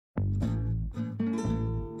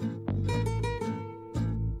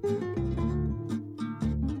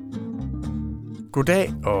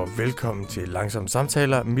Goddag og velkommen til Langsomme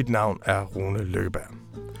Samtaler. Mit navn er Rune Lykkeberg.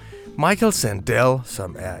 Michael Sandel,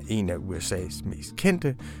 som er en af USA's mest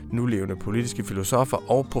kendte, nulevende politiske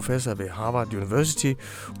filosofer og professor ved Harvard University,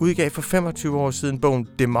 udgav for 25 år siden bogen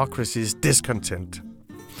Democracy's Discontent.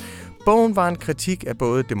 Bogen var en kritik af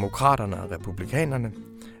både demokraterne og republikanerne,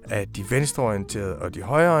 af de venstreorienterede og de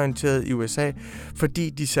højreorienterede i USA, fordi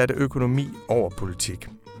de satte økonomi over politik.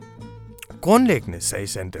 Grundlæggende, sagde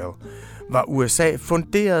Sandel, var USA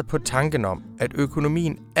funderet på tanken om, at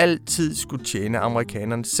økonomien altid skulle tjene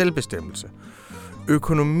amerikanernes selvbestemmelse.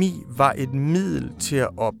 Økonomi var et middel til at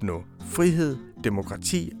opnå frihed,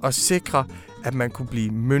 demokrati og sikre, at man kunne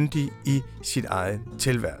blive myndig i sit egen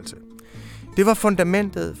tilværelse. Det var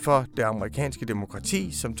fundamentet for det amerikanske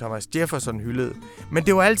demokrati, som Thomas Jefferson hyldede, men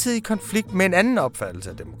det var altid i konflikt med en anden opfattelse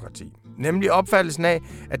af demokrati. Nemlig opfattelsen af,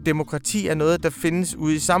 at demokrati er noget, der findes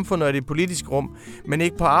ude i samfundet og i det politiske rum, men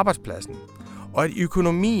ikke på arbejdspladsen. Og at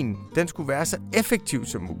økonomien, den skulle være så effektiv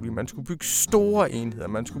som muligt. Man skulle bygge store enheder,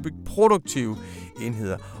 man skulle bygge produktive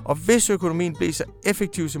enheder. Og hvis økonomien blev så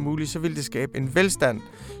effektiv som muligt, så ville det skabe en velstand,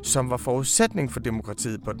 som var forudsætning for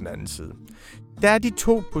demokratiet på den anden side. Der er de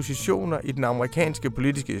to positioner i den amerikanske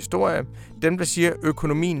politiske historie. Dem, der siger, at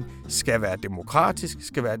økonomien skal være demokratisk,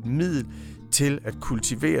 skal være et middel til at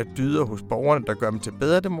kultivere dyder hos borgerne, der gør dem til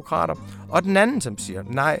bedre demokrater. Og den anden, som siger,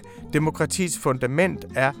 nej, demokratiets fundament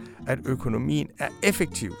er, at økonomien er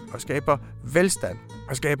effektiv og skaber velstand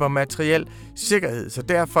og skaber materiel sikkerhed. Så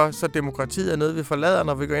derfor så demokratiet er noget, vi forlader,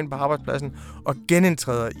 når vi går ind på arbejdspladsen, og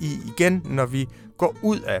genindtræder i igen, når vi går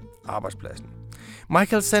ud af arbejdspladsen.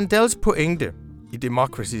 Michael Sandels pointe i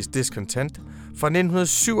Democracy's Discontent fra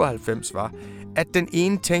 1997 var, at den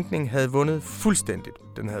ene tænkning havde vundet fuldstændigt.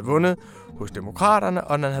 Den havde vundet hos demokraterne,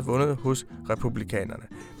 og den havde vundet hos republikanerne.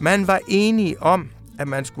 Man var enige om, at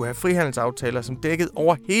man skulle have frihandelsaftaler, som dækkede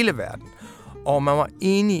over hele verden. Og man var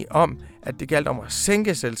enige om, at det galt om at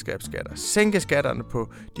sænke selskabsskatter, sænke skatterne på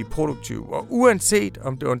de produktive. Og uanset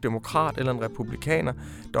om det var en demokrat eller en republikaner,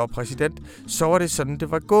 der var præsident, så var det sådan,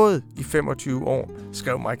 det var gået i 25 år,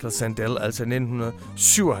 skrev Michael Sandel, altså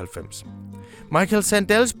 1997. Michael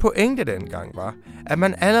Sandels pointe dengang var, at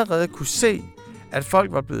man allerede kunne se, at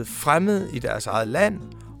folk var blevet fremmede i deres eget land,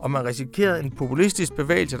 og man risikerede en populistisk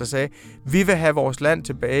bevægelse, der sagde, vi vil have vores land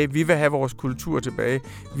tilbage, vi vil have vores kultur tilbage,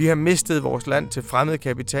 vi har mistet vores land til fremmed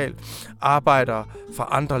kapital, arbejdere fra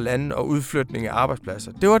andre lande og udflytning af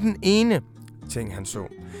arbejdspladser. Det var den ene ting, han så.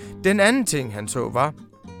 Den anden ting, han så, var,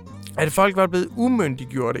 at folk var blevet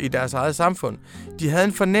umyndiggjorte i deres eget samfund. De havde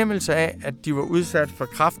en fornemmelse af, at de var udsat for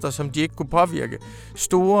kræfter, som de ikke kunne påvirke.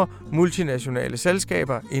 Store multinationale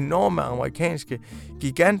selskaber, enorme amerikanske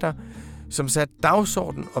giganter, som satte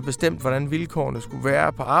dagsorden og bestemte, hvordan vilkårene skulle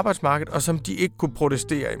være på arbejdsmarkedet, og som de ikke kunne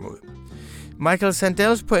protestere imod. Michael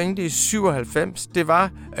Sandels pointe i 97, det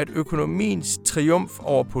var, at økonomiens triumf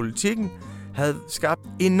over politikken havde skabt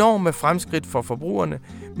enorme fremskridt for forbrugerne,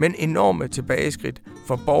 men enorme tilbageskridt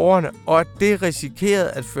for borgerne, og at det risikerede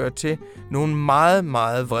at føre til nogle meget,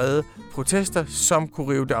 meget vrede protester, som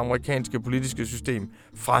kunne rive det amerikanske politiske system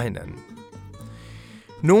fra hinanden.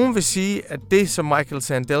 Nogen vil sige, at det, som Michael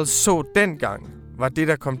Sandel så dengang, var det,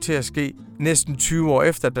 der kom til at ske næsten 20 år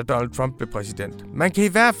efter, da Donald Trump blev præsident. Man kan i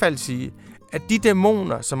hvert fald sige, at de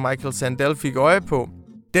dæmoner, som Michael Sandel fik øje på,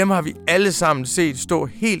 dem har vi alle sammen set stå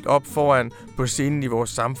helt op foran på scenen i vores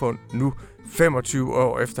samfund nu, 25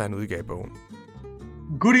 år efter han udgav bogen.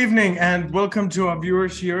 Good evening and welcome to our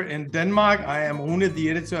viewers here in Denmark. I am Rune, the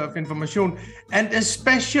editor of Information, and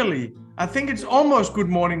especially, I think it's almost good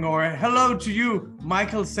morning or hello to you,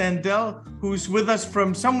 Michael Sandel, who's with us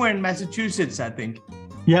from somewhere in Massachusetts, I think.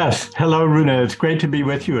 Yes, hello Rune, it's great to be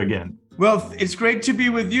with you again. Well, it's great to be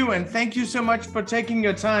with you and thank you so much for taking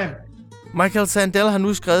your time. Michael Sandel har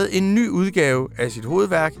nu skrevet en ny udgave af sit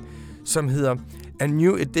hovedværk, som hedder A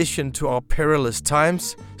New Edition to Our Perilous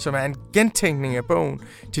Times, som er en gentænkning af bogen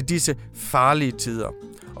til disse farlige tider.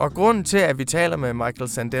 Og grunden til, at vi taler med Michael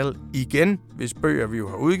Sandel igen, hvis bøger vi jo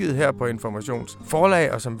har udgivet her på Informations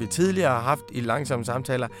forlag, og som vi tidligere har haft i langsomme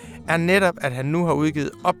samtaler, er netop, at han nu har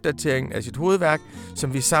udgivet opdateringen af sit hovedværk,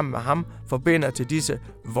 som vi sammen med ham forbinder til disse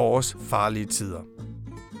vores farlige tider.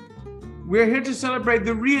 We're here to celebrate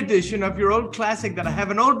the re-edition of your old classic that I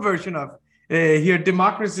have an old version of here,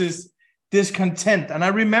 Democracy's Discontent. And I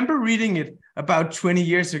remember reading it about 20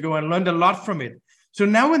 years ago and learned a lot from it. So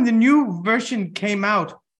now when the new version came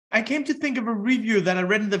out, I came to think of a review that I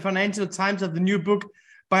read in the Financial Times of the new book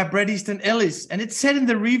by Bret Easton Ellis. And it said in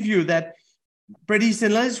the review that Bret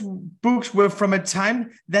Easton Ellis' books were from a time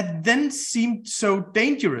that then seemed so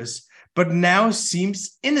dangerous, but now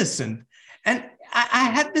seems innocent. And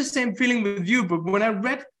I had the same feeling with you, but when I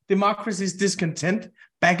read democracy's discontent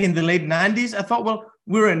back in the late 90s. I thought, well,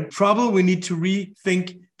 we're in trouble. We need to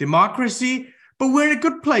rethink democracy, but we're in a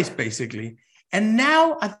good place, basically. And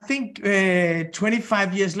now I think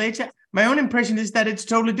 25 years later, my own impression is that it's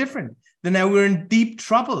totally different. That now we're in deep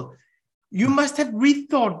trouble. You must have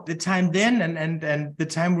rethought the time then and the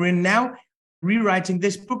time we're in now, rewriting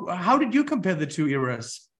this book. How did you compare the two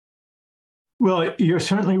eras? Well, you're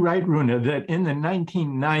certainly right, Rune, that in the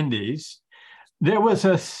 1990s, there was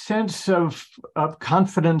a sense of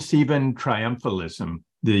confidence, even triumphalism.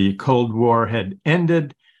 The Cold War had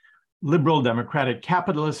ended. Liberal democratic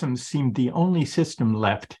capitalism seemed the only system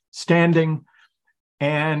left standing.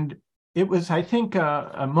 And it was, I think,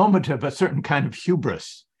 a moment of a certain kind of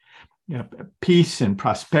hubris. You know, peace and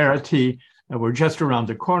prosperity were just around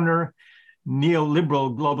the corner.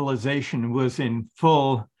 Neoliberal globalization was in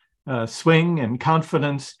full swing and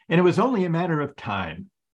confidence. And it was only a matter of time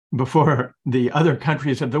before the other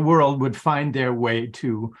countries of the world would find their way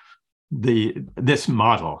to this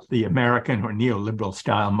model, the American or neoliberal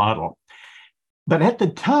style model. But at the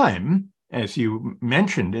time, as you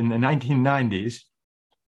mentioned, in the 1990s,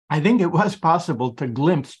 I think it was possible to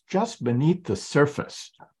glimpse just beneath the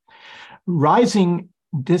surface rising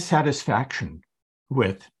dissatisfaction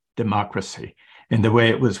with democracy and the way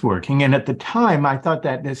it was working. And at the time, I thought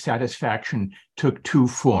that dissatisfaction took two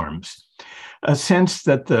forms. A sense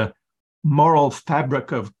that the moral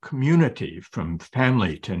fabric of community, from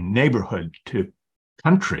family to neighborhood to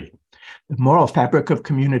country, the moral fabric of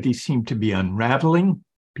community seemed to be unraveling.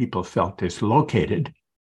 People felt dislocated.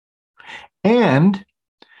 And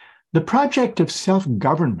the project of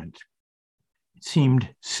self-government seemed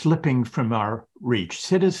slipping from our reach.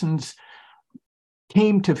 Citizens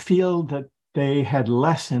came to feel that they had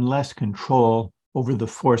less and less control over the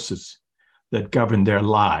forces that governed their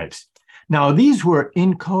lives. Now, these were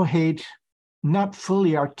inchoate, not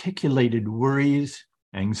fully articulated worries,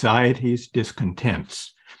 anxieties,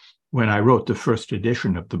 discontents. When I wrote the first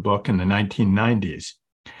edition of the book in the 1990s,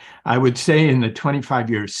 I would say in the 25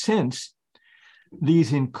 years since,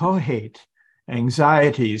 these inchoate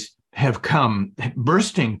anxieties have come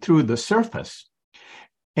bursting through the surface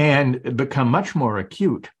and become much more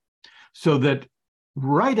acute, so that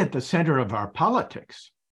right at the center of our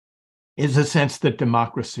politics is a sense that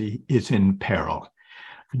democracy is in peril,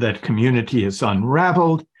 that community is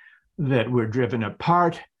unraveled, that we're driven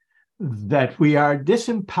apart, that we are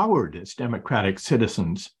disempowered as democratic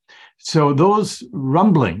citizens. So those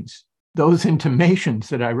rumblings, those intimations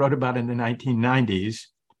that I wrote about in the 1990s,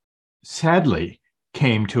 sadly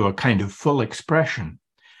came to a kind of full expression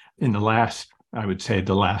in the last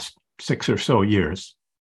 6 or so years.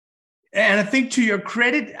 And I think, to your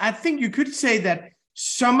credit, I think you could say that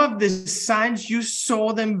some of the signs, you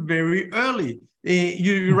saw them very early.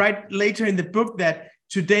 You write later in the book that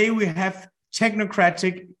today we have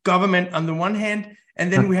technocratic government on the one hand,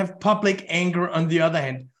 and then we have public anger on the other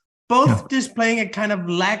hand, both displaying a kind of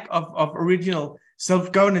lack of original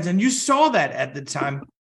self-governance. And you saw that at the time.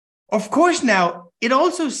 Of course, now, it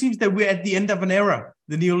also seems that we're at the end of an era,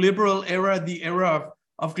 the neoliberal era, the era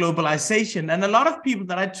of globalization. And a lot of people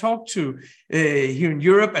that I talk to here in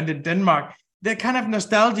Europe and in Denmark, they're kind of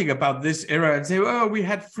nostalgic about this era and say, oh, we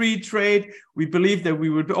had free trade. We believed that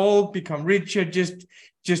we would all become richer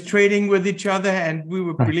just trading with each other. And we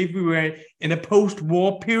would believe we were in a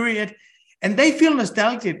post-war period. And they feel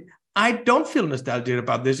nostalgic. I don't feel nostalgic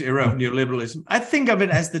about this era of neoliberalism. I think of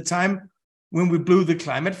it as the time when we blew the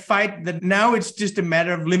climate fight, that now it's just a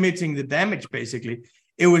matter of limiting the damage, basically.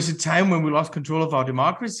 It was a time when we lost control of our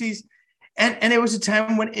democracies. And it was a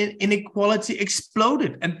time when inequality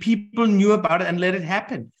exploded and people knew about it and let it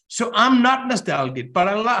happen. So I'm not nostalgic, but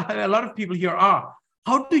a lot of people here are.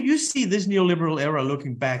 How do you see this neoliberal era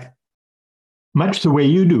looking back? Much the way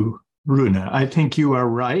you do, Rune. I think you are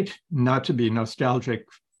right not to be nostalgic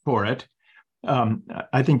for it.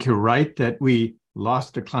 I think you're right that we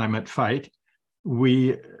lost the climate fight.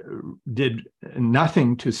 We did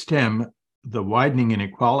nothing to stem the widening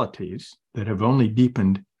inequalities that have only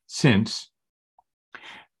deepened since.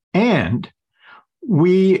 And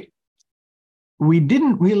we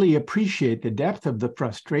didn't really appreciate the depth of the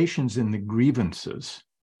frustrations and the grievances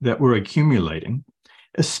that were accumulating,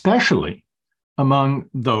 especially among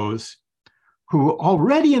those who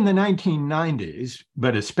already in the 1990s,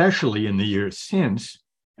 but especially in the years since,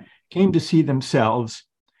 came to see themselves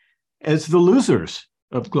as the losers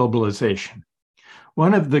of globalization.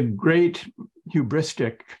 One of the great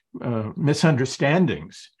hubristic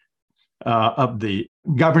misunderstandings of the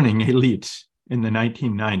governing elites in the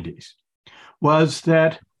 1990s was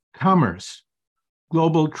that commerce,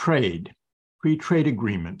 global trade, free trade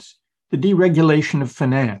agreements, the deregulation of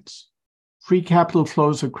finance, free capital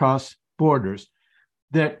flows across borders,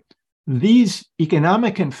 that these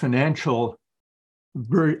economic and financial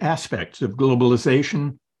aspects of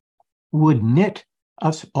globalization would knit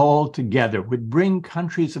us all together, would bring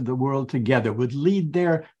countries of the world together, would lead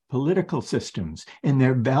their political systems and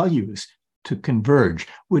their values to converge,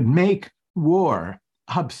 would make war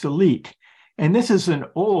obsolete. And this is an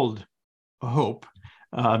old hope,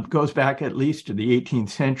 goes back at least to the 18th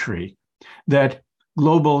century, that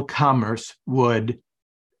global commerce would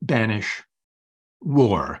banish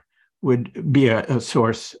war, would be a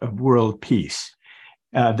source of world peace,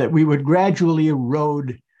 that we would gradually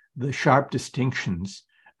erode the sharp distinctions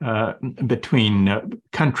between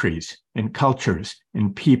countries and cultures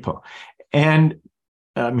and people. And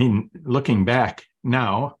I mean, looking back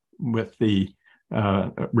now with the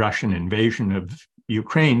Russian invasion of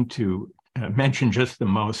Ukraine, to mention just the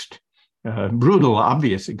most brutal,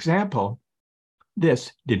 obvious example,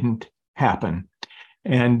 this didn't happen.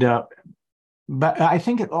 And but I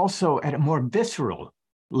think it also, at a more visceral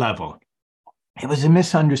level, it was a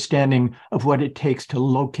misunderstanding of what it takes to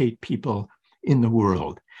locate people in the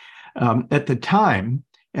world. At the time,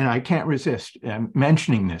 and I can't resist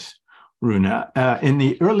mentioning this, Rune, in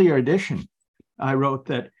the earlier edition, I wrote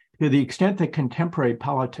that to the extent that contemporary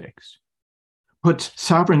politics puts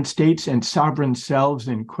sovereign states and sovereign selves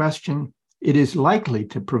in question, it is likely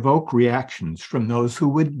to provoke reactions from those who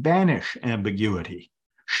would banish ambiguity,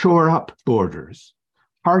 shore up borders,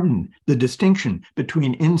 harden the distinction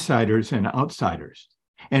between insiders and outsiders,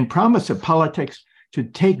 and promise a politics to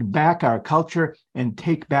take back our culture and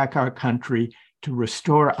take back our country, to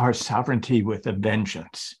restore our sovereignty with a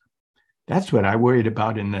vengeance. That's what I worried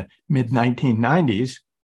about in the mid-1990s.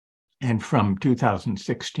 And from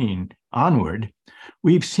 2016 onward,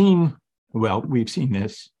 we've seen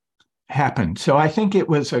this happen. So I think it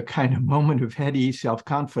was a kind of moment of heady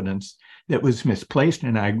self-confidence that was misplaced.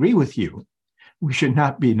 And I agree with you. We should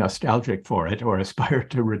not be nostalgic for it or aspire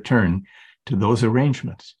to return to those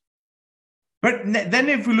arrangements. But then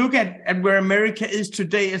if we look at where America is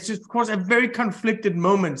today, it's of course a very conflicted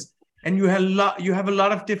moment. And you have a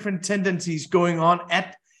lot of different tendencies going on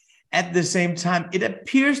at the same time. It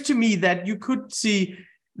appears to me that you could see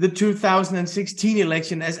the 2016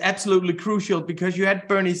 election as absolutely crucial, because you had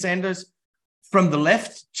Bernie Sanders from the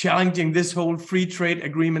left challenging this whole free trade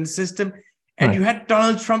agreement system, and right. You had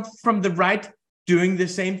Donald Trump from the right doing the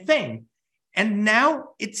same thing. And now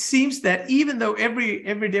it seems that even though every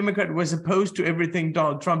Democrat was opposed to everything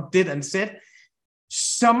Donald Trump did and said,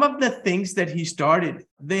 some of the things that he started,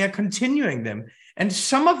 they are continuing them. And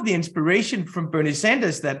some of the inspiration from Bernie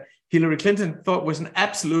Sanders that Hillary Clinton thought was an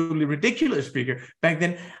absolutely ridiculous figure back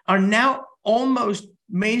then are now almost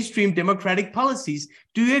mainstream Democratic policies.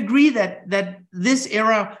 Do you agree that this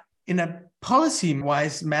era in a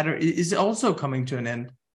policy-wise matter is also coming to an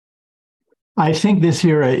end? I think this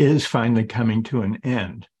era is finally coming to an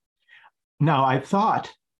end. Now, I thought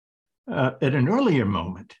at an earlier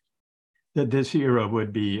moment that this era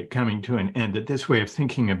would be coming to an end, that this way of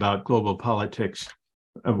thinking about global politics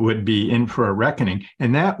would be in for a reckoning.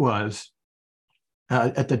 And that was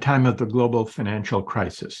at the time of the global financial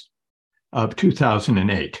crisis of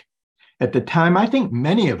 2008. At the time, I think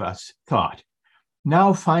many of us thought,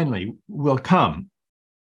 now finally will come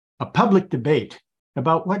a public debate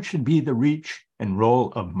about what should be the reach and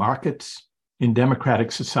role of markets in democratic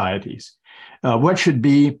societies. What should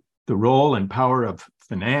be the role and power of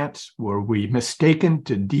finance? Were we mistaken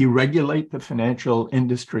to deregulate the financial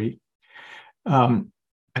industry?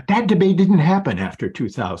 But that debate didn't happen after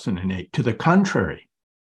 2008. To the contrary,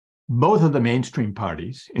 both of the mainstream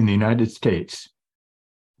parties in the United States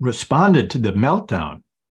responded to the meltdown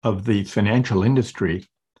of the financial industry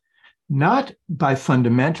not by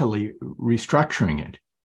fundamentally restructuring it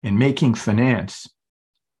and making finance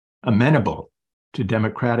amenable to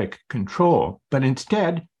democratic control, but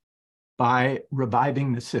instead by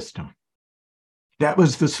reviving the system. That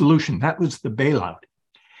was the solution. That was the bailout.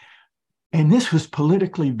 And this was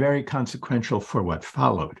politically very consequential for what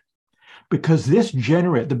followed, because this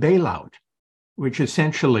generated the bailout, which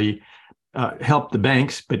essentially helped the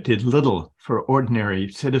banks, but did little for ordinary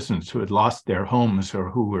citizens who had lost their homes or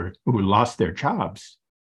who lost their jobs.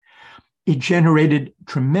 It generated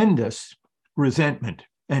tremendous resentment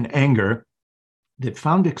and anger that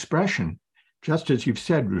found expression, just as you've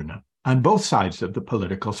said, Rune, on both sides of the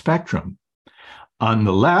political spectrum. On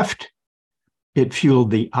the left, it fueled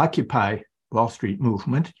the Occupy Wall Street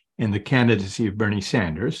movement and the candidacy of Bernie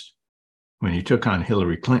Sanders when he took on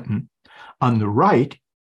Hillary Clinton. On the right,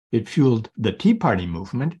 it fueled the Tea Party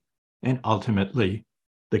movement and ultimately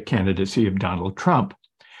the candidacy of Donald Trump.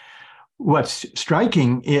 what's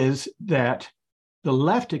striking is that the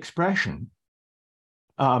left expression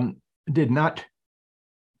did not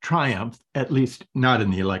triumph, at least not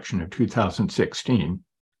in the election of 2016.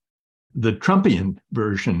 The Trumpian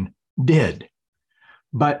version did.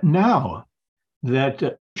 But now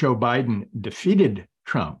that Joe Biden defeated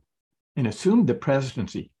Trump and assumed the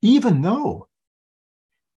presidency, even though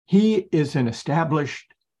he is an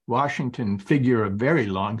established Washington figure of very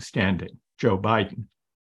long standing, Joe Biden,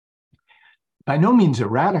 by no means a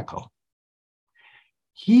radical,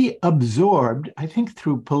 he absorbed, I think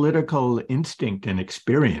through political instinct and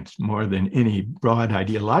experience more than any broad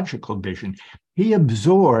ideological vision, he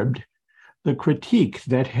absorbed the critique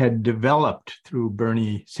that had developed through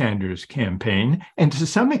Bernie Sanders' campaign, and to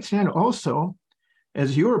some extent also,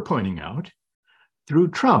 as you were pointing out, through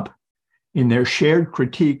Trump in their shared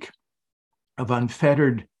critique of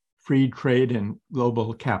unfettered free trade and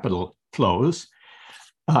global capital flows,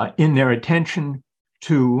 in their attention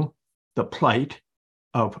to the plight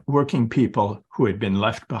of working people who had been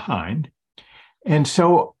left behind. And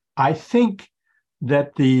so I think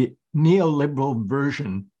that the neoliberal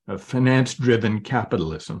version of finance-driven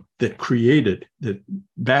capitalism that created the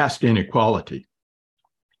vast inequality,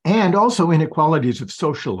 and also inequalities of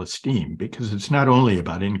social esteem, because it's not only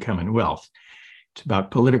about income and wealth, it's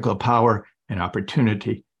about political power and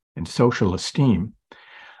opportunity and social esteem.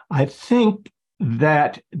 I think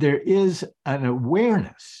that there is an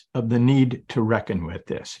awareness of the need to reckon with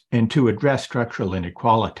this and to address structural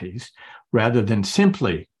inequalities, rather than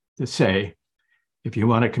simply to say, if you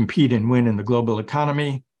want to compete and win in the global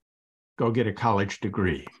economy, go get a college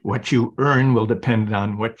degree. What you earn will depend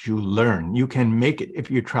on what you learn. You can make it if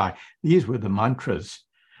you try. These were the mantras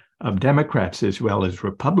of Democrats as well as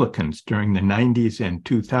Republicans during the 90s and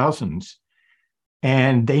 2000s.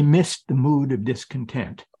 And they missed the mood of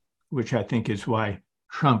discontent, which I think is why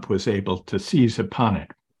Trump was able to seize upon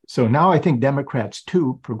it. So now I think Democrats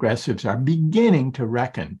too, progressives, are beginning to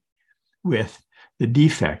reckon with the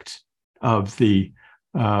defects of the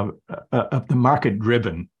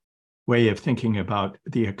market-driven way of thinking about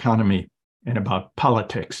the economy and about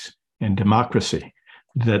politics and democracy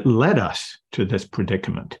that led us to this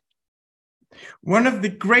predicament. One of the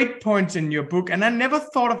great points in your book, and I never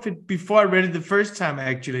thought of it before I read it the first time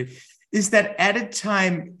actually, is that at a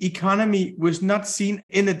time, economy was not seen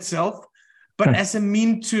in itself, but as a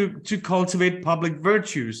mean to cultivate public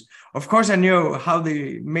virtues. Of course, I know how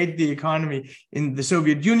they made the economy in the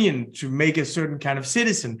Soviet Union to make a certain kind of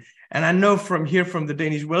citizen. And I know from the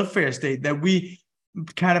Danish welfare state that we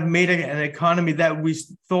kind of made an economy that we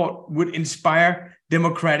thought would inspire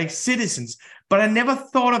democratic citizens. But I never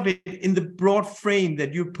thought of it in the broad frame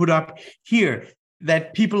that you put up here,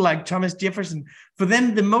 that people like Thomas Jefferson, for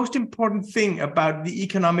them, the most important thing about the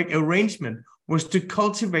economic arrangement was to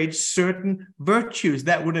cultivate certain virtues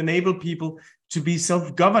that would enable people to be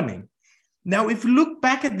self-governing. Now, if you look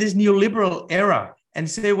back at this neoliberal era and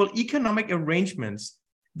say, well, economic arrangements,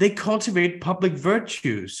 they cultivate public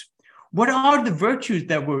virtues. What are the virtues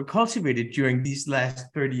that were cultivated during these last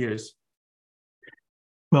 30 years?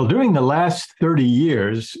 Well, during the last 30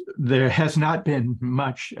 years, there has not been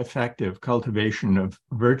much effective cultivation of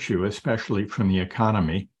virtue, especially from the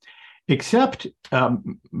economy, except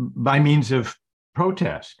by means of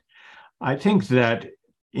protest. I think that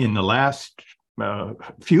in the last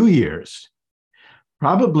few years,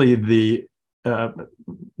 probably the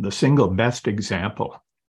single best example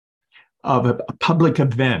of a public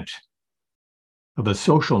event, of a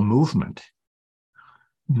social movement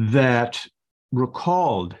that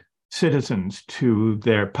recalled citizens to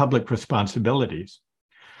their public responsibilities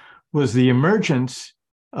was the emergence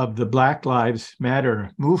of the Black Lives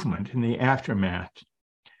Matter movement in the aftermath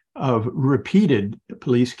of repeated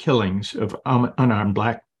police killings of unarmed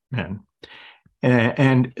Black men.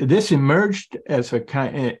 And this emerged as a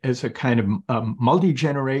kind of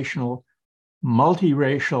multi-generational,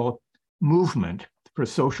 multiracial movement for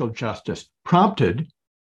social justice, prompted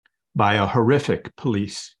by a horrific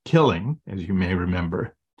police killing, as you may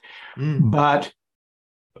remember, but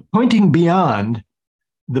pointing beyond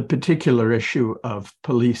the particular issue of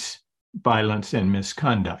police violence and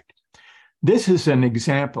misconduct. This is an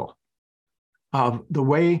example of the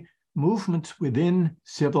way movements within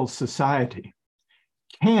civil society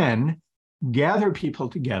can gather people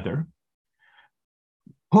together,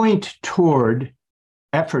 point toward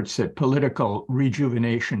efforts at political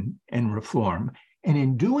rejuvenation and reform, and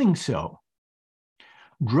in doing so,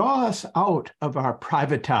 draw us out of our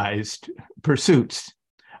privatized pursuits,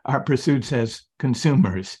 our pursuits as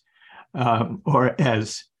consumers, or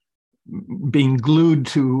as being glued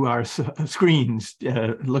to our screens,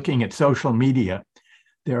 looking at social media,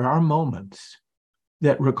 there are moments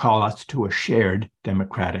that recall us to a shared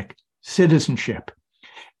democratic citizenship.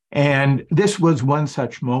 And this was one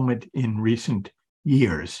such moment in recent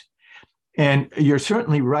years. And you're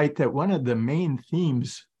certainly right that one of the main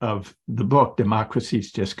themes of the book,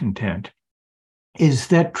 Democracy's Discontent, is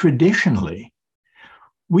that traditionally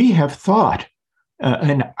we have thought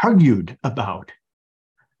and argued about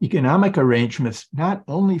economic arrangements not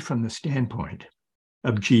only from the standpoint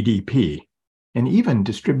of GDP and even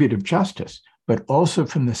distributive justice, but also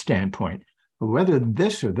from the standpoint of whether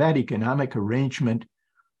this or that economic arrangement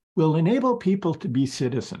will enable people to be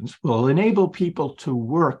citizens, will enable people to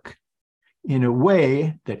work in a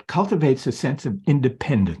way that cultivates a sense of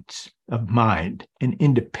independence of mind and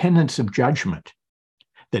independence of judgment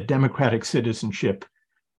that democratic citizenship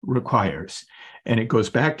requires. And it goes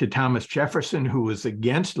back to Thomas Jefferson, who was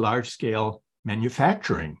against large-scale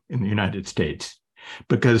manufacturing in the United States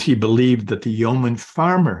because he believed that the yeoman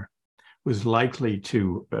farmer was likely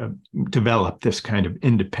to develop this kind of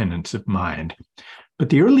independence of mind. But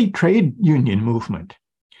the early trade union movement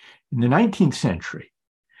in the 19th century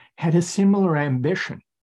had a similar ambition.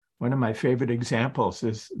 One of my favorite examples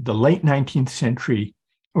is the late 19th century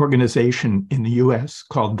organization in the US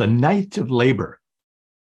called the Knights of Labor.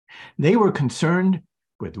 They were concerned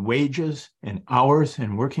with wages and hours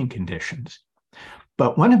and working conditions.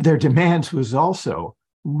 But one of their demands was also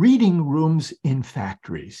reading rooms in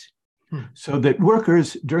factories so that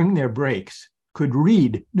workers during their breaks could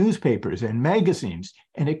read newspapers and magazines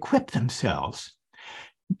and equip themselves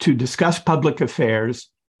to discuss public affairs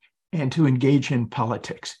and to engage in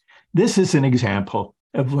politics. This is an example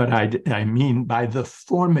of what I mean by the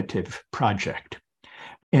formative project.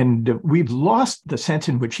 And we've lost the sense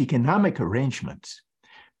in which economic arrangements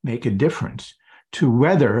make a difference to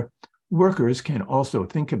whether workers can also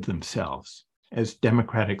think of themselves as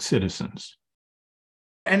democratic citizens.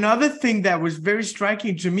 Another thing that was very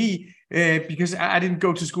striking to me, because I didn't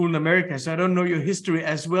go to school in America, so I don't know your history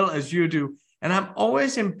as well as you do. And I'm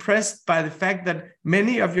always impressed by the fact that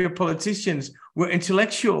many of your politicians were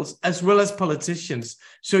intellectuals as well as politicians.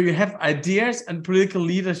 So you have ideas and political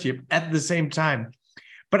leadership at the same time.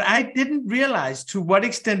 But I didn't realize to what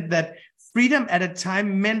extent that freedom at a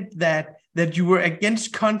time meant that you were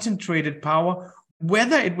against concentrated power,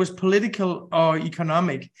 whether it was political or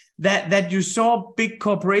economic, that you saw big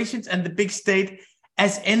corporations and the big state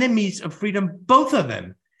as enemies of freedom, both of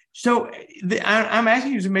them. So I'm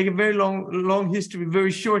asking you to make a very long history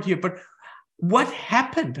very short here, but what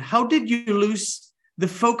happened? How did you lose the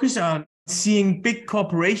focus on seeing big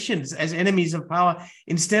corporations as enemies of power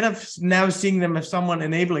instead of now seeing them as someone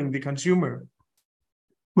enabling the consumer?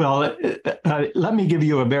 Well, let me give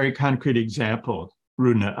you a very concrete example,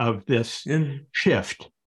 Rune, of this shift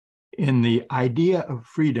in the idea of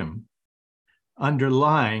freedom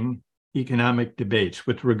underlying economic debates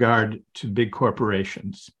with regard to big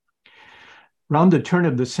corporations. Around the turn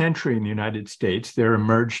of the century in the United States, there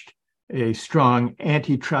emerged a strong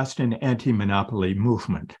antitrust and anti-monopoly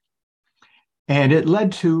movement. And it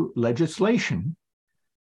led to legislation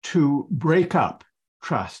to break up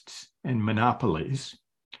trusts and monopolies,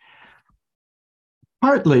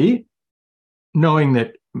 partly knowing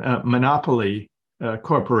that monopoly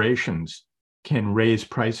corporations can raise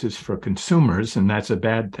prices for consumers, and that's a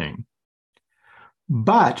bad thing.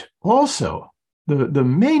 But also, the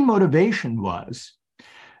main motivation was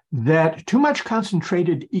that too much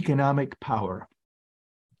concentrated economic power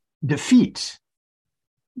defeats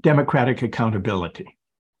democratic accountability,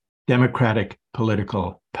 democratic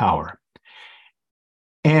political power.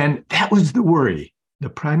 And that was the worry, the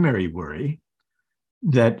primary worry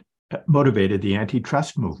that motivated the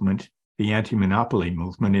antitrust movement, the anti-monopoly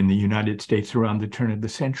movement in the United States around the turn of the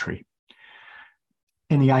century.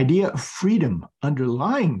 And the idea of freedom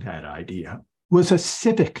underlying that idea was a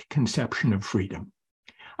civic conception of freedom.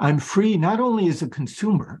 I'm free not only as a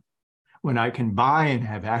consumer, when I can buy and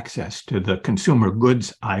have access to the consumer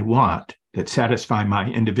goods I want that satisfy my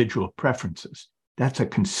individual preferences. That's a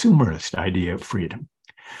consumerist idea of freedom.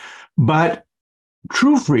 But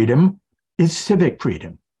true freedom is civic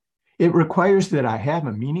freedom. It requires that I have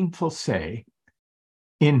a meaningful say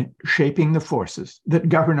in shaping the forces that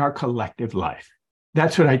govern our collective life.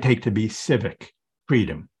 That's what I take to be civic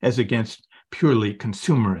freedom, as against purely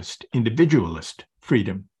consumerist, individualist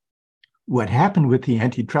freedom. What happened with the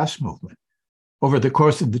antitrust movement over the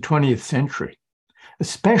course of the 20th century,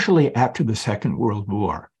 especially after the Second World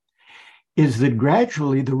War, is that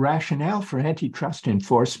gradually the rationale for antitrust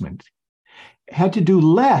enforcement had to do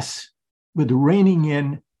less with reining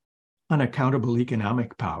in unaccountable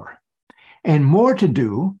economic power and more to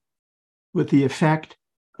do with the effect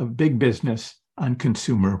of big business on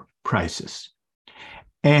consumer prices.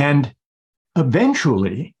 And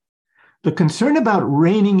eventually, the concern about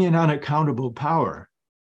reining in unaccountable power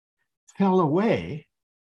fell away.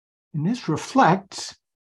 And this reflects,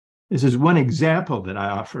 this is one example that I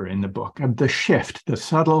offer in the book, of the shift, the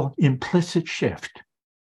subtle implicit shift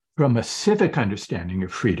from a civic understanding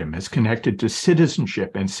of freedom as connected to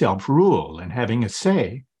citizenship and self-rule and having a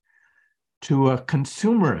say, to a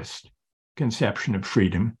consumerist conception of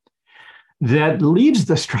freedom that leaves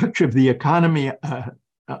the structure of the economy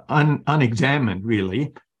unexamined,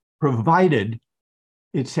 really, provided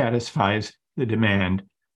it satisfies the demand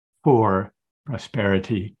for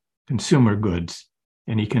prosperity, consumer goods,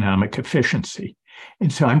 and economic efficiency.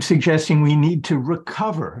 And so I'm suggesting we need to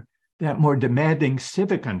recover that more demanding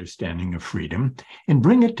civic understanding of freedom and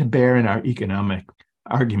bring it to bear in our economic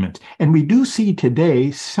arguments. And we do see today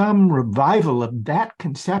some revival of that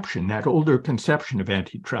conception, that older conception of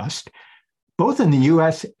antitrust, both in the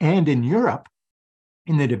US and in Europe,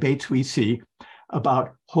 in the debates we see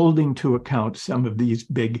about holding to account some of these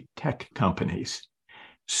big tech companies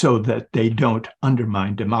so that they don't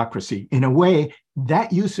undermine democracy. In a way,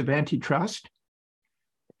 that use of antitrust,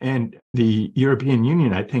 and the European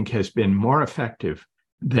Union, I think, has been more effective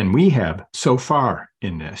than we have so far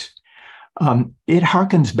in this. It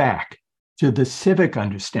harkens back to the civic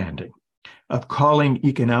understanding of calling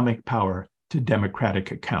economic power to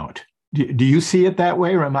democratic account. Do you see it that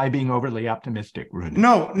way, or am I being overly optimistic, Rune?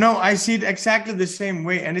 No, I see it exactly the same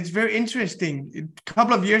way. And it's very interesting. A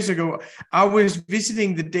couple of years ago, I was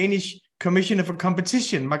visiting the Danish Commissioner for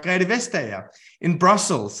Competition, Margrethe Vestager, in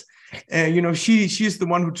Brussels. She's the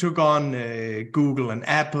one who took on Google and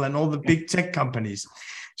Apple and all the big tech companies.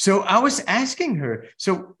 So I was asking her,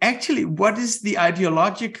 so actually, what is the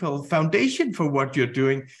ideological foundation for what you're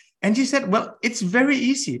doing? And she said, well, it's very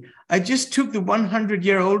easy. I just took the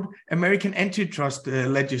 100-year-old American antitrust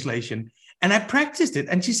legislation and I practiced it.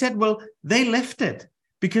 And she said, well, they left it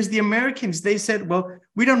because the Americans, they said, well,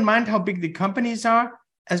 we don't mind how big the companies are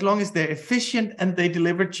as long as they're efficient and they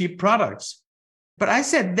deliver cheap products. But I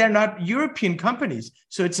said, they're not European companies.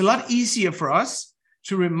 So it's a lot easier for us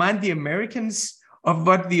to remind the Americans of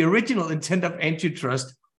what the original intent of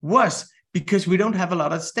antitrust was, because we don't have a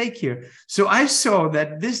lot at stake here. So I saw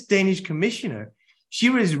that this Danish commissioner,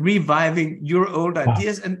 she was reviving your old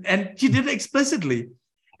ideas, and she did it explicitly.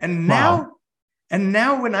 And now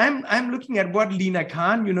when I'm looking at what Lina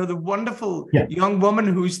Khan, the wonderful young woman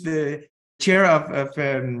who's the chair of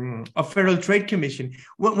Federal Trade Commission,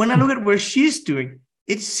 when I look at where she's doing,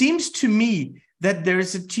 it seems to me that there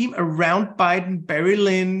is a team around Biden, Barry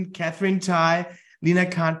Lynn, Catherine Tai, Lina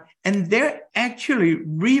Khan, and they're actually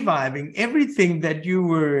reviving everything that you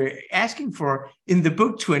were asking for in the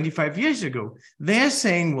book 25 years ago. They're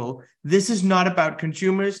saying, well, this is not about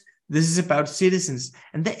consumers, this is about citizens.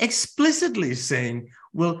 And they're explicitly saying,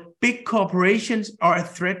 well, big corporations are a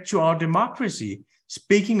threat to our democracy.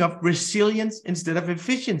 Speaking of resilience instead of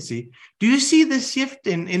efficiency. Do you see this shift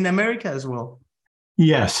in America as well?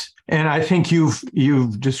 Yes, and I think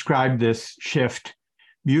you've described this shift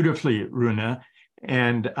beautifully, Rune.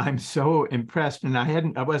 And I'm so impressed, and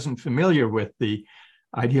I wasn't familiar with the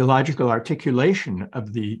ideological articulation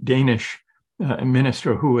of the Danish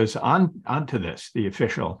minister who was onto this, the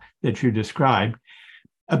official that you described.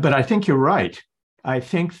 But I think you're right. I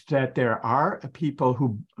think that there are people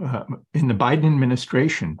who, in the Biden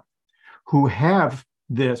administration, who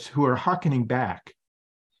are hearkening back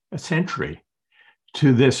a century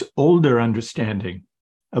to this older understanding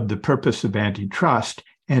of the purpose of antitrust,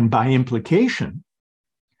 and by implication,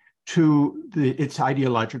 to its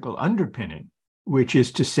ideological underpinning, which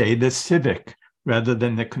is to say the civic rather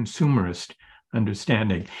than the consumerist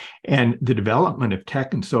understanding. And the development of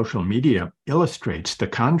tech and social media illustrates the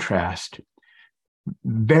contrast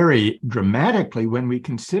very dramatically when we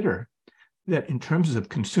consider that in terms of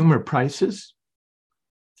consumer prices,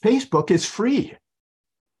 Facebook is free.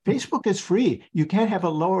 Facebook is free. You can't have a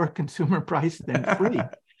lower consumer price than free.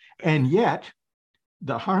 And yet,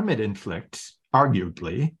 the harm it inflicts,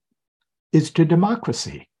 arguably, is to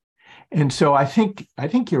democracy. And so I think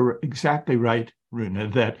you're exactly right,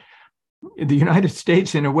 Rune, that the United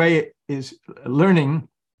States, in a way, is learning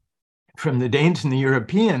from the Danes and the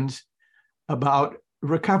Europeans about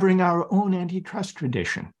recovering our own antitrust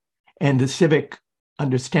tradition and the civic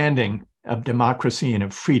understanding of democracy and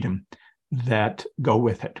of freedom that go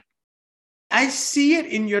with it. I see it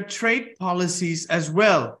in your trade policies as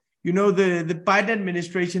well. The Biden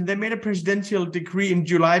administration, they made a presidential decree in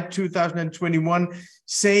July 2021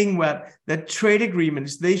 saying that trade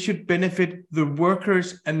agreements, they should benefit the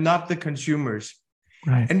workers and not the consumers.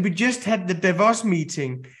 Right. And we just had the Davos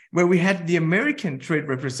meeting where we had the American trade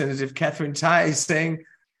representative, Catherine Tai, saying,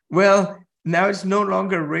 well, now it's no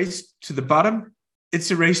longer a race to the bottom, it's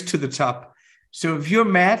a race to the top. So if you're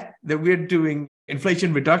mad that we're doing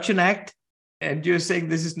Inflation Reduction Act and you're saying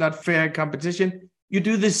this is not fair competition, you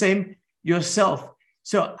do the same yourself.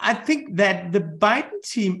 So I think that the Biden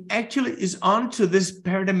team actually is on to this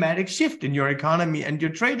paradigmatic shift in your economy and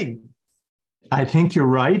your trading. I think you're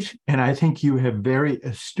right. And I think you have very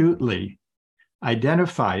astutely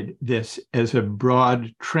identified this as a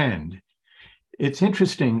broad trend. It's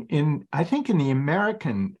interesting, I think in the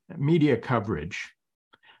American media coverage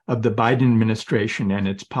of the Biden administration and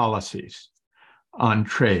its policies on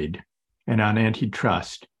trade and on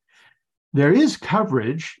antitrust, there is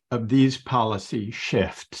coverage of these policy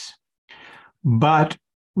shifts. But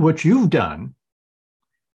what you've done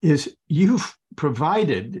is you've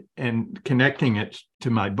provided, and connecting it to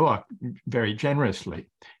my book very generously,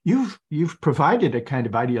 you've provided a kind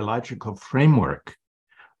of ideological framework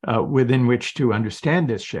within which to understand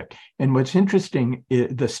this shift. And what's interesting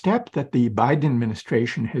is the step that the Biden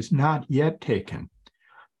administration has not yet taken,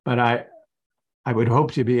 but I would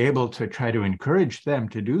hope to be able to try to encourage them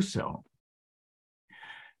to do so,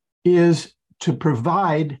 is to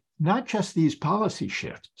provide not just these policy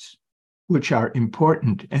shifts, which are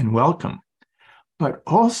important and welcome, but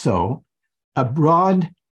also a broad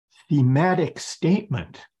thematic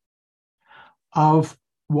statement of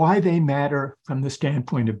why they matter from the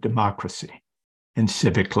standpoint of democracy and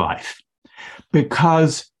civic life.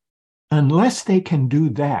 Because unless they can do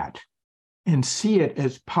that and see it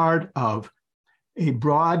as part of a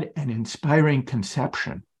broad and inspiring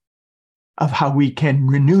conception of how we can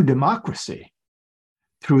renew democracy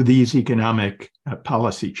through these economic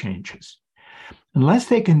policy changes, unless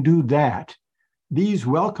they can do that, these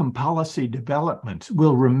welcome policy developments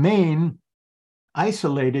will remain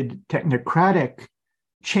isolated technocratic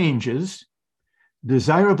changes,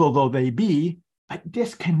 desirable though they be, but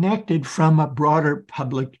disconnected from a broader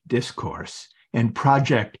public discourse and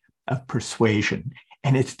project of persuasion.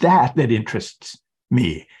 And it's that interests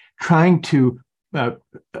me, trying to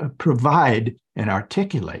provide and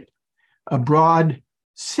articulate a broad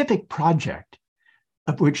civic project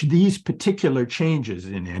of which these particular changes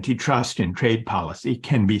in antitrust and trade policy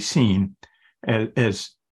can be seen as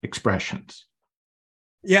expressions.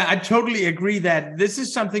 Yeah, I totally agree that this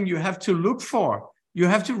is something you have to look for. You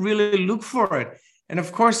have to really look for it. And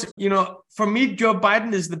of course, for me, Joe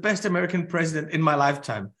Biden is the best American president in my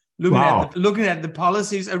lifetime. Looking at the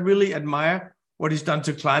policies, I really admire what he's done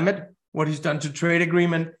to climate, what he's done to trade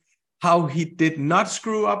agreement, how he did not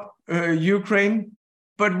screw up Ukraine.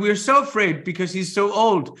 But we're so afraid because he's so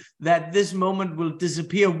old that this moment will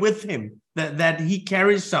disappear with him, that he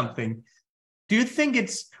carries something. Do you think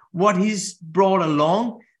it's what he's brought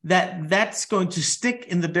along that's going to stick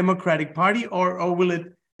in the Democratic Party, or will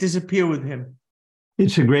it disappear with him?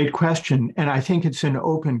 It's a great question, and I think it's an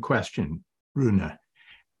open question, Rune.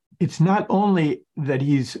 It's not only that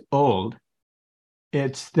he's old,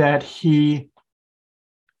 it's that he's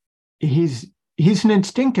an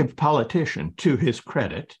instinctive politician, to his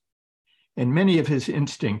credit, and many of his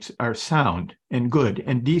instincts are sound and good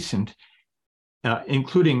and decent,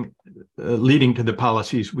 including leading to the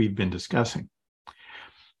policies we've been discussing.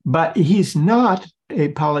 But he's not a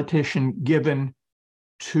politician given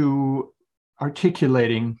to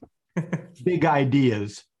articulating big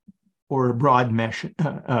ideas or a broad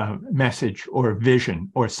message or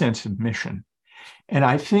vision or sense of mission. And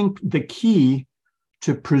I think the key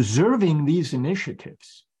to preserving these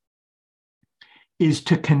initiatives is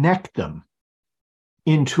to connect them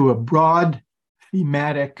into a broad,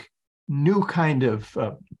 thematic, new kind of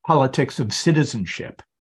politics of citizenship,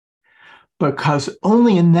 because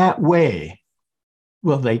only in that way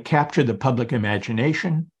will they capture the public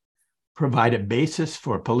imagination, provide a basis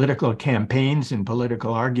for political campaigns and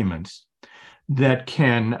political arguments that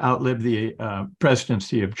can outlive the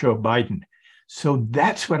presidency of Joe Biden. So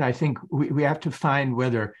that's what I think we have to find,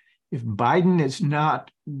 whether if Biden is not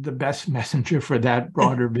the best messenger for that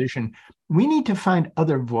broader vision, we need to find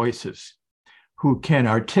other voices who can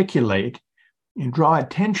articulate and draw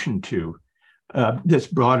attention to this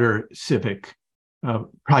broader civic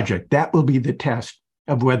project. That will be the test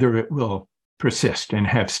of whether it will persist and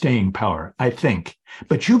have staying power, I think.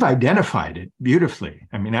 But you've identified it beautifully.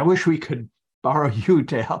 I mean, I wish we could borrow you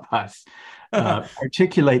to help us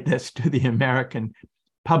articulate this to the American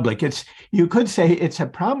public. You could say it's a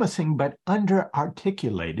promising but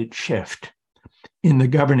under-articulated shift in the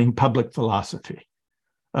governing public philosophy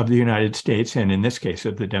of the United States, and in this case,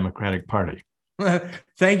 of the Democratic Party.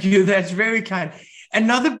 Thank you. That's very kind.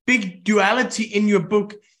 Another big duality in your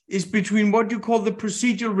book is between what you call the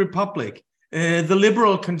procedural republic, the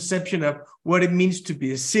liberal conception of what it means to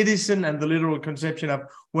be a citizen, and the literal conception of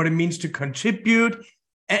what it means to contribute.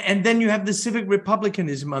 And then you have the civic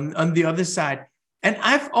republicanism on the other side. And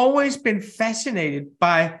I've always been fascinated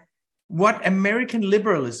by what American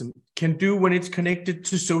liberalism can do when it's connected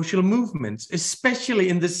to social movements, especially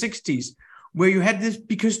in the 60s, where you had this,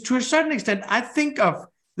 because to a certain extent, I think of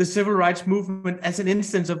the civil rights movement as an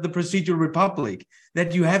instance of the procedural republic,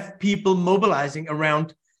 that you have people mobilizing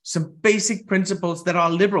around some basic principles that are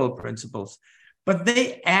liberal principles, but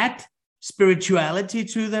they add spirituality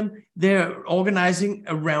to them. They're organizing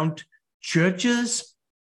around churches,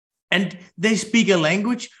 and they speak a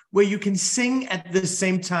language where you can sing at the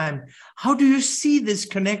same time. How do you see this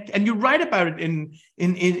connect? And you write about it in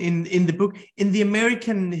the book, in the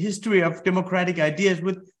American history of democratic ideas,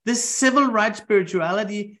 with this civil rights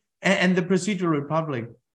spirituality and the procedural republic.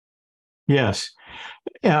 Yes.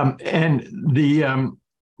 And the,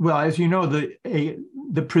 well, as you know, the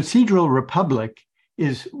procedural republic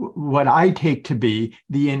is what I take to be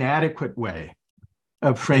the inadequate way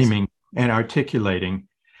of framing and articulating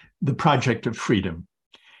the project of freedom.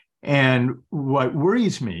 And what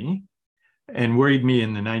worries me, and worried me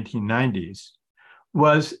in the 1990s,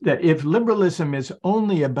 was that if liberalism is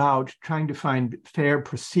only about trying to find fair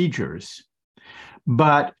procedures,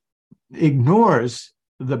 but ignores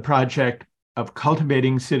the project of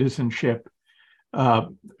cultivating citizenship,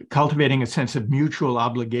 cultivating a sense of mutual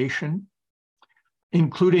obligation,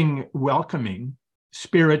 including welcoming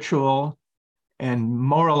spiritual and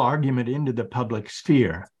moral argument into the public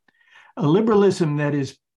sphere, a liberalism that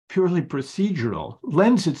is purely procedural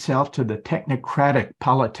lends itself to the technocratic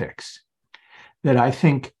politics that I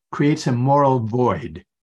think creates a moral void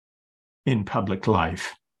in public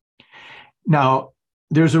life. Now,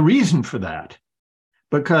 there's a reason for that,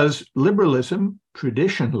 because liberalism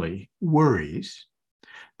traditionally worries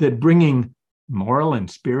that bringing moral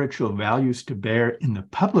and spiritual values to bear in the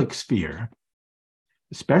public sphere,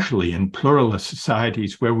 especially in pluralist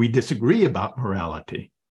societies where we disagree about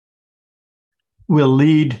morality, will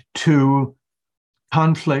lead to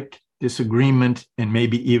conflict, disagreement, and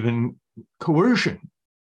maybe even coercion,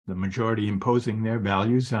 the majority imposing their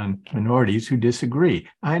values on minorities who disagree.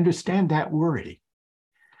 I understand that worry.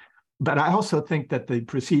 But I also think that the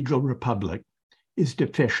procedural republic is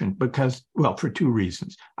deficient because, well, for two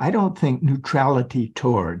reasons. I don't think neutrality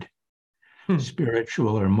toward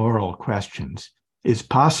spiritual or moral questions is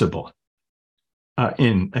possible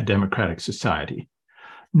in a democratic society.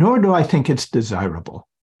 Nor do I think it's desirable,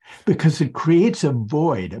 because it creates a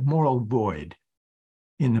void, a moral void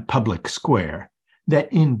in the public square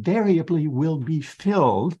that invariably will be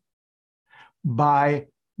filled by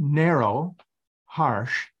narrow,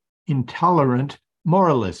 harsh, intolerant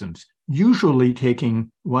moralisms, usually taking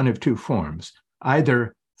one of two forms,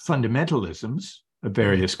 either fundamentalisms of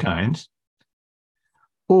various kinds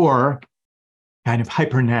or kind of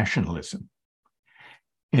hypernationalism.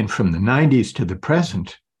 And from the 90s to the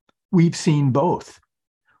present, we've seen both.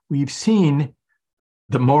 We've seen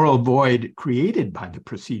the moral void created by the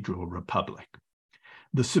procedural republic,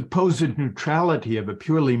 the supposed neutrality of a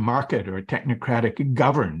purely market or technocratic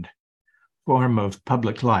governed form of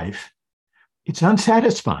public life. It's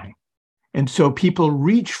unsatisfying. And so people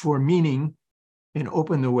reach for meaning and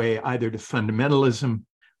open the way either to fundamentalism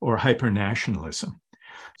or hypernationalism.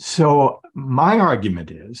 So my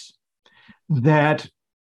argument is that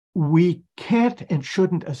we can't and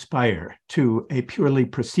shouldn't aspire to a purely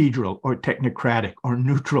procedural or technocratic or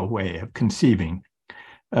neutral way of conceiving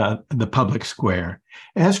the public square.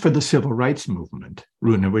 As for the civil rights movement,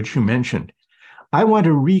 Rune, which you mentioned, I want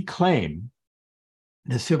to reclaim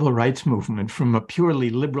the civil rights movement from a purely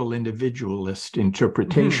liberal individualist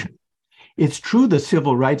interpretation. It's true the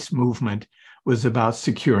civil rights movement was about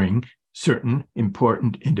securing certain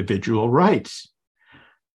important individual rights,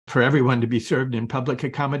 for everyone to be served in public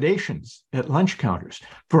accommodations at lunch counters,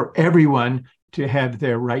 for everyone to have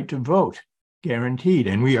their right to vote guaranteed.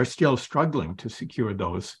 And we are still struggling to secure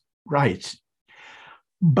those rights.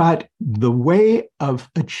 But the way of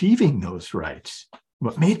achieving those rights,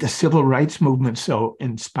 what made the civil rights movement so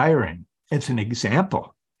inspiring as an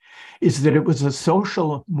example, is that it was a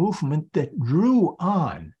social movement that drew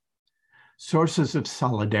on sources of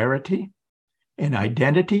solidarity and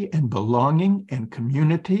identity and belonging and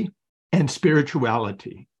community and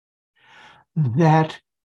spirituality that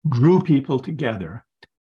drew people together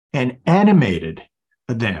and animated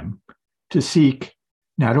them to seek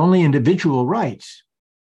not only individual rights,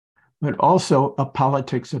 but also a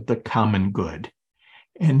politics of the common good.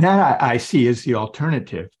 And that I see as the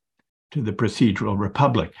alternative to the procedural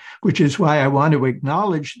republic, which is why I want to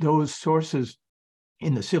acknowledge those sources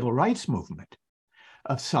in the civil rights movement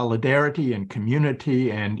of solidarity and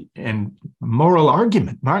community and moral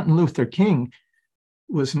argument. Martin Luther King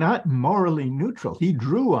was not morally neutral. He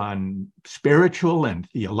drew on spiritual and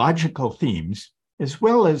theological themes, as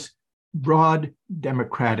well as broad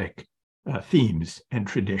democratic themes and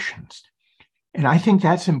traditions. And I think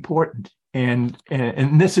that's important. And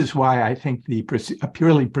this is why I think a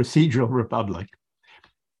purely procedural republic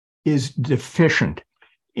is deficient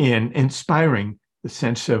in inspiring the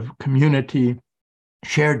sense of community,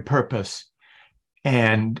 shared purpose,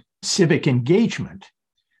 and civic engagement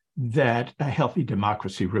that a healthy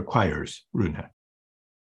democracy requires, Rune.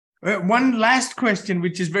 One last question,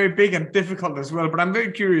 which is very big and difficult as well, but I'm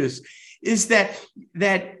very curious, is that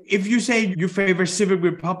if you say you favor civic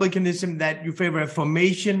republicanism, that you favor a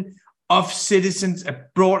formation of citizens, a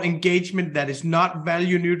broad engagement that is not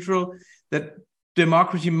value neutral, that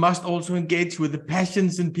democracy must also engage with the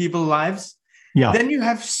passions in people's lives, then you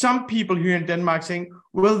have some people here in Denmark saying,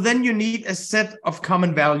 well, then you need a set of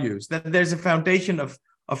common values, that there's a foundation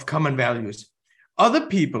of common values. Other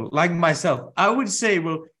people, like myself, I would say,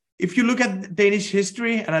 well, if you look at Danish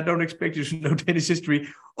history, and I don't expect you to know Danish history,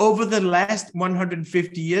 over the last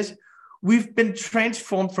 150 years, we've been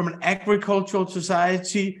transformed from an agricultural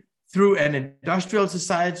society through an industrial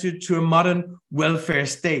society to a modern welfare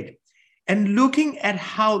state. And looking at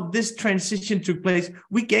how this transition took place,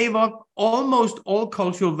 we gave up almost all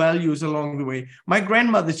cultural values along the way. My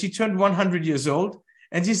grandmother, she turned 100 years old,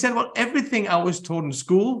 and she said, well, everything I was taught in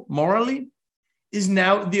school morally is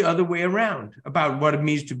now the other way around, about what it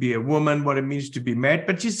means to be a woman, what it means to be married.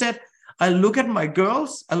 But she said, I look at my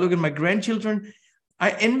girls, I look at my grandchildren,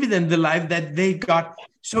 I envy them the life that they got.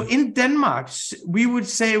 So in Denmark, we would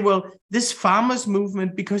say, well, this farmers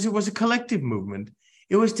movement, because it was a collective movement,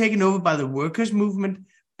 it was taken over by the workers' movement,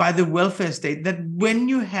 by the welfare state, that when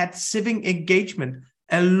you had civic engagement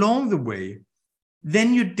along the way,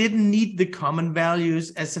 then you didn't need the common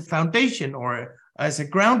values as a foundation or as a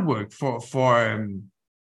groundwork for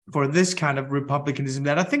this kind of republicanism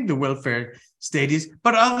that I think the welfare state is.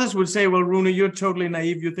 But others would say, well, Rune, you're totally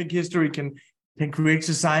naive. You think history can create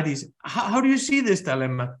societies. How do you see this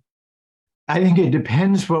dilemma? I think it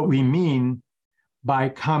depends what we mean by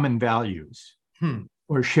common values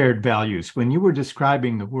or shared values. When you were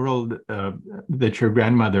describing the world that your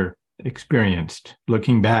grandmother experienced,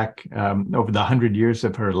 looking back over the 100 years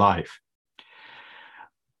of her life,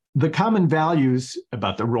 the common values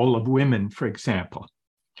about the role of women, for example,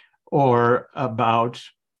 or about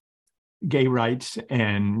gay rights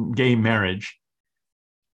and gay marriage,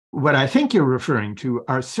 what I think you're referring to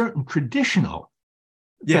are certain traditional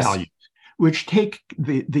values, which take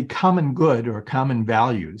the common good or common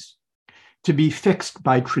values to be fixed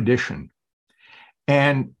by tradition.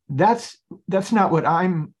 And that's not what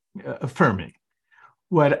I'm affirming.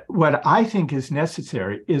 What I think is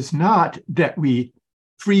necessary is not that we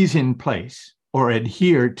freeze in place or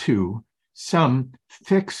adhere to some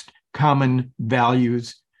fixed common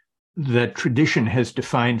values that tradition has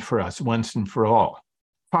defined for us once and for all.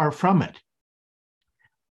 Far from it.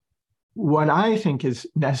 What I think is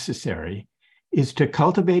necessary is to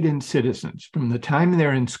cultivate in citizens from the time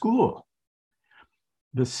they're in school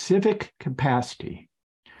the civic capacity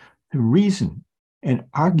to reason and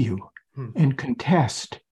argue and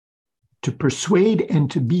contest, to persuade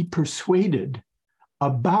and to be persuaded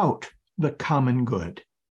about the common good,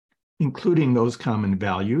 including those common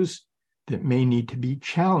values that may need to be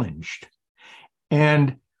challenged.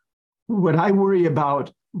 And what I worry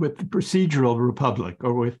about with the procedural republic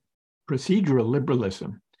or with procedural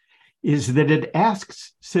liberalism is that it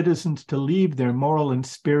asks citizens to leave their moral and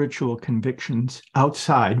spiritual convictions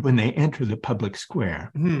outside when they enter the public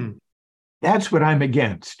square. That's what I'm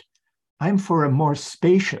against. I'm for a more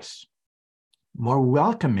spacious, more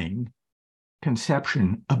welcoming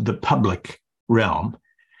conception of the public realm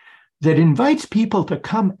that invites people to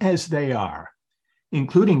come as they are,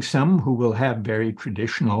 including some who will have very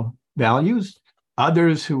traditional values,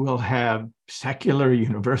 others who will have secular,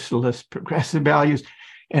 universalist, progressive values,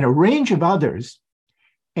 and a range of others,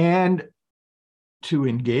 and to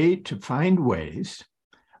engage, to find ways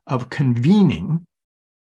of convening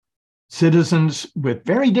citizens with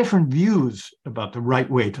very different views about the right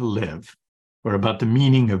way to live or about the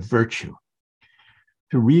meaning of virtue,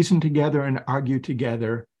 to reason together and argue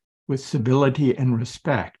together with civility and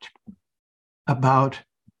respect about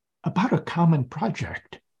a common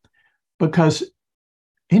project, because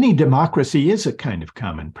any democracy is a kind of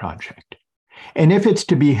common project. And if it's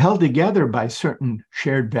to be held together by certain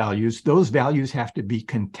shared values, those values have to be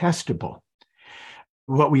contestable.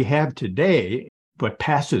 what we have today, what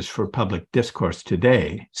passes for public discourse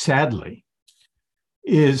today, sadly,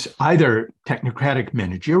 is either technocratic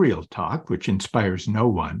managerial talk, which inspires no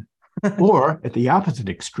one, or at the opposite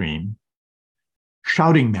extreme,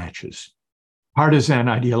 shouting matches, partisan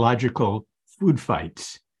ideological food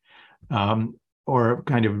fights, or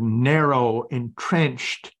kind of narrow,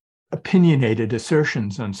 entrenched, opinionated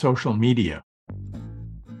assertions on social media.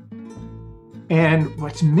 And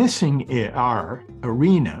what's missing is our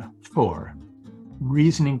arena for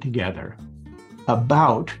reasoning together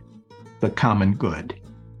about the common good.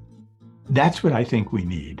 That's what I think we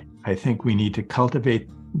need. I think we need to cultivate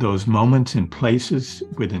those moments and places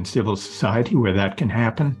within civil society where that can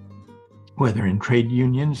happen, whether in trade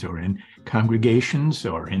unions or in congregations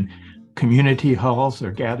or in community halls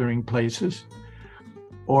or gathering places,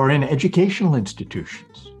 or in educational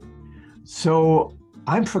institutions. So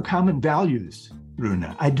I'm for common values,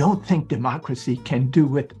 Rune. I don't think democracy can do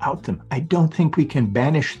without them. I don't think we can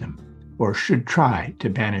banish them or should try to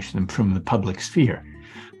banish them from the public sphere,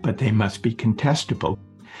 but they must be contestable.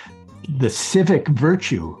 The civic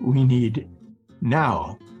virtue we need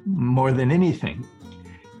now, more than anything,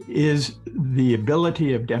 is the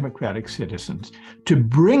ability of democratic citizens to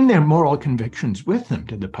bring their moral convictions with them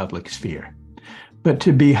to the public sphere, but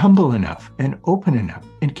to be humble enough and open enough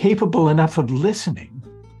and capable enough of listening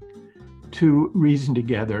to reason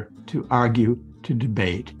together, to argue, to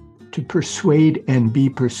debate, to persuade and be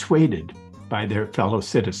persuaded by their fellow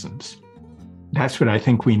citizens. That's what I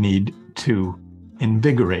think we need to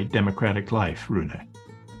invigorate democratic life, Rune.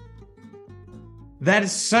 That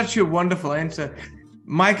is such a wonderful answer.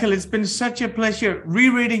 Michael, it's been such a pleasure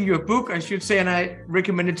rereading your book, I should say, and I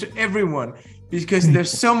recommend it to everyone because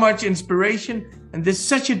there's so much inspiration and there's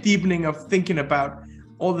such a deepening of thinking about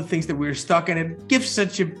all the things that we're stuck in. It gives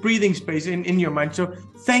such a breathing space in your mind. So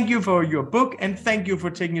thank you for your book and thank you for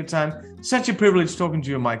taking your time. Such a privilege talking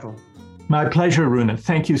to you, Michael. My pleasure, Rune.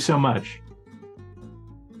 Thank you so much.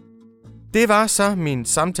 Det var så min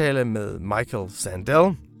samtale med Michael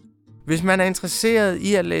Sandel. Hvis man er interesseret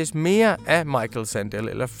i at læse mere af Michael Sandel,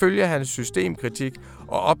 eller følge hans systemkritik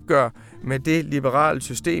og opgør med det liberale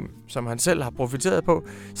system, som han selv har profiteret på,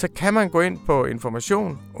 så kan man gå ind på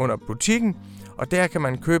Information under butikken, og der kan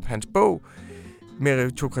man købe hans bog,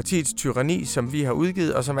 Meritokratiets tyranni, som vi har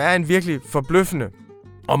udgivet, og som er en virkelig forbløffende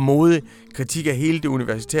og modig kritik af hele det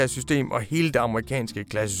universitære system og hele det amerikanske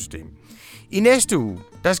klassesystem. I næste uge,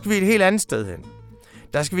 der skal vi et helt andet sted hen.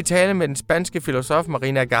 Der skal vi tale med den spanske filosof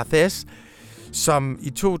Marina Garcés, som i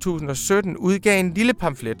 2017 udgav en lille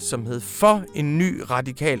pamflet, som hed For en ny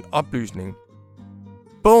radikal oplysning.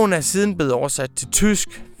 Bogen er siden blevet oversat til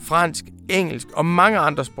tysk, fransk, engelsk og mange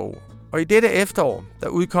andre sprog. Og i dette efterår, der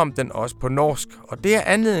udkom den også på norsk. Og det er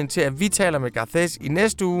anledning til, at vi taler med Garcés i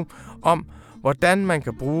næste uge om, hvordan man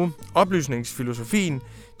kan bruge oplysningsfilosofien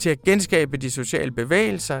til at genskabe de sociale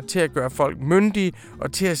bevægelser, til at gøre folk myndige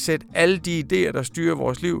og til at sætte alle de idéer, der styrer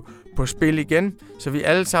vores liv, på spil igen, så vi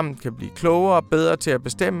alle sammen kan blive klogere og bedre til at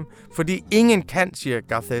bestemme, fordi ingen kan, siger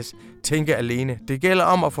Garcés, tænke alene. Det gælder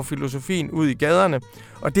om at få filosofien ud i gaderne,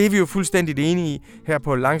 og det er vi jo fuldstændig enige i her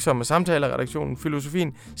på Langsomme Samtaler-redaktionen.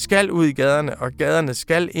 Filosofien skal ud i gaderne, og gaderne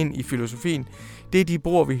skal ind i filosofien. Det er de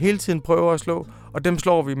broer, vi hele tiden prøver at slå, og dem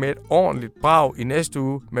slår vi med et ordentligt brag i næste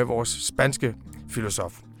uge med vores spanske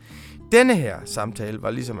filosof. Denne her samtale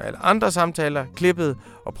var ligesom alle andre samtaler klippet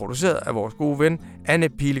og produceret af vores gode ven Anne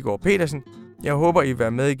Pilegaard Petersen. Jeg håber, I vil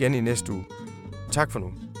være med igen i næste uge. Tak for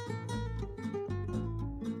nu.